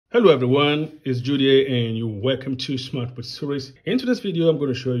Hello everyone, it's Judy and you're welcome to Smart Boot Series. In today's video, I'm going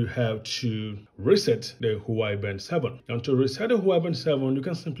to show you how to reset the Huawei Band 7. Now to reset the Huawei Band 7, you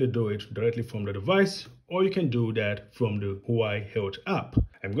can simply do it directly from the device, or you can do that from the Huawei Health app.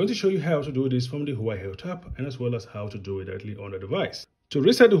 I'm going to show you how to do this from the Huawei Health app and as well as how to do it directly on the device. To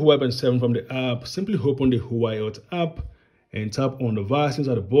reset the Huawei Band 7 from the app, simply open the Huawei Health app and tap on the devices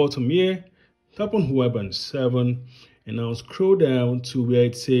at the bottom here. Tap on Huawei Band 7 and now scroll down to where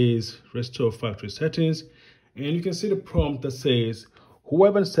it says Restore Factory Settings, and you can see the prompt that says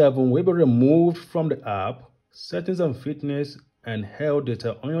Huawei Band 7 will be removed from the app. Settings and fitness and health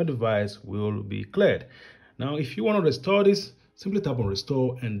data on your device will be cleared. Now, if you want to restore this, simply tap on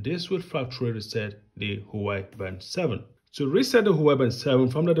Restore, and this will factory reset the Huawei Band 7. To reset the Huawei Band 7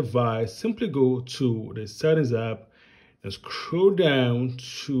 from the device, simply go to the Settings app and scroll down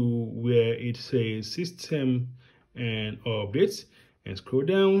to where it says System and Updates, and scroll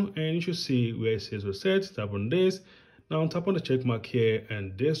down and you should see where it says Reset. Tap on this. Now tap on the check mark here,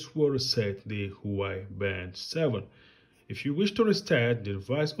 and this will reset the Huawei Band 7. If you wish to restart the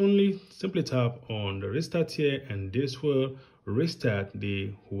device only, simply tap on the Restart here, and this will restart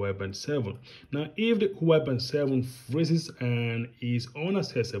the Huawei Band 7. Now, if the Huawei Band 7 freezes and is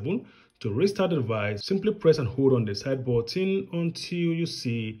inaccessible, to restart the device, simply press and hold on the side button until you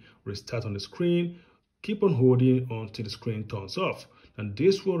see Restart on the screen. Keep on holding until the screen turns off, and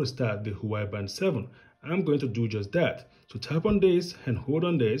this will restart the Huawei Band 7. I'm going to do just that. So tap on this and hold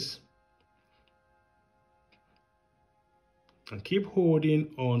on this, and keep holding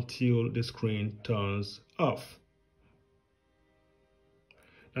until the screen turns off.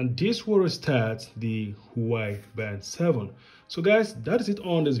 And this will restart the Huawei Band 7. So guys, that is it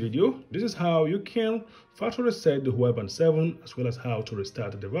on this video. This is how you can factory reset the Huawei Band 7 as well as how to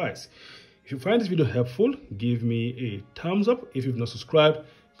restart the device. If you find this video helpful, give me a thumbs up. If you've not subscribed,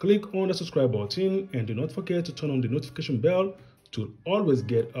 click on the subscribe button and do not forget to turn on the notification bell to always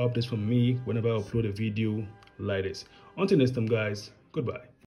get updates from me whenever I upload a video like this. Until next time guys, goodbye.